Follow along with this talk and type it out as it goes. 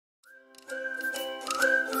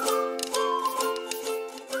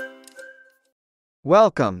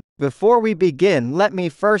Welcome. Before we begin, let me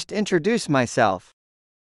first introduce myself.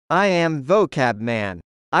 I am Vocab Man.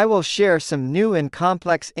 I will share some new and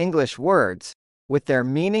complex English words, with their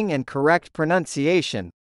meaning and correct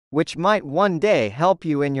pronunciation, which might one day help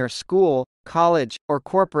you in your school, college, or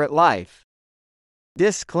corporate life.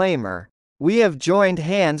 Disclaimer: we have joined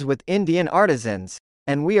hands with Indian artisans,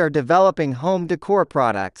 and we are developing home decor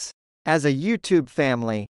products. As a YouTube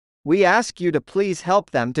family, we ask you to please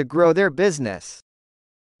help them to grow their business.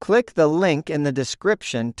 Click the link in the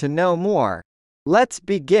description to know more. Let's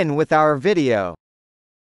begin with our video.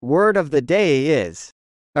 Word of the day is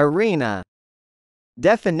arena.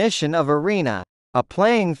 Definition of arena: a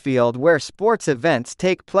playing field where sports events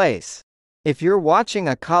take place. If you're watching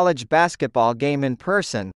a college basketball game in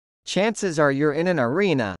person, chances are you're in an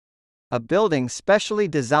arena, a building specially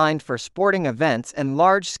designed for sporting events and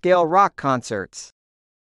large-scale rock concerts.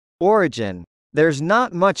 Origin: there's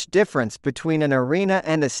not much difference between an arena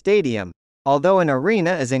and a stadium, although an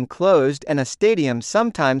arena is enclosed and a stadium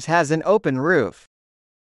sometimes has an open roof.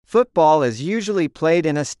 Football is usually played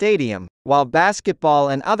in a stadium, while basketball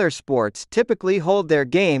and other sports typically hold their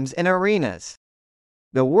games in arenas.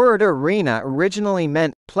 The word arena originally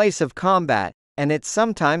meant place of combat, and it's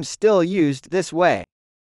sometimes still used this way.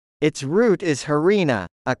 Its root is harina,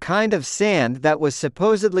 a kind of sand that was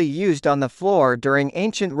supposedly used on the floor during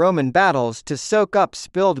ancient Roman battles to soak up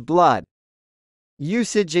spilled blood.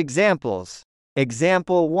 Usage examples.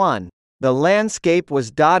 Example 1. The landscape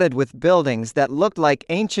was dotted with buildings that looked like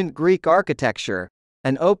ancient Greek architecture: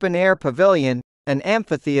 an open-air pavilion, an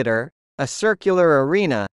amphitheater, a circular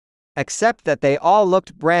arena, except that they all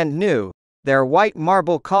looked brand new, their white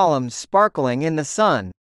marble columns sparkling in the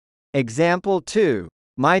sun. Example 2.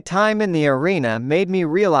 My time in the arena made me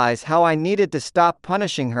realize how I needed to stop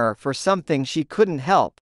punishing her for something she couldn't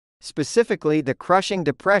help, specifically the crushing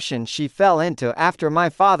depression she fell into after my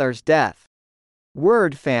father's death.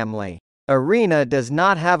 Word family. Arena does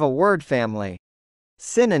not have a word family.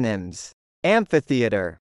 Synonyms: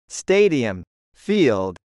 amphitheater, stadium,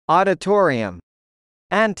 field, auditorium.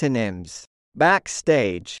 Antonyms: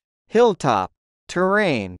 backstage, hilltop,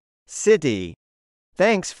 terrain, city.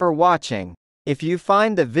 Thanks for watching. If you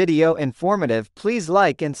find the video informative, please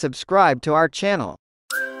like and subscribe to our channel.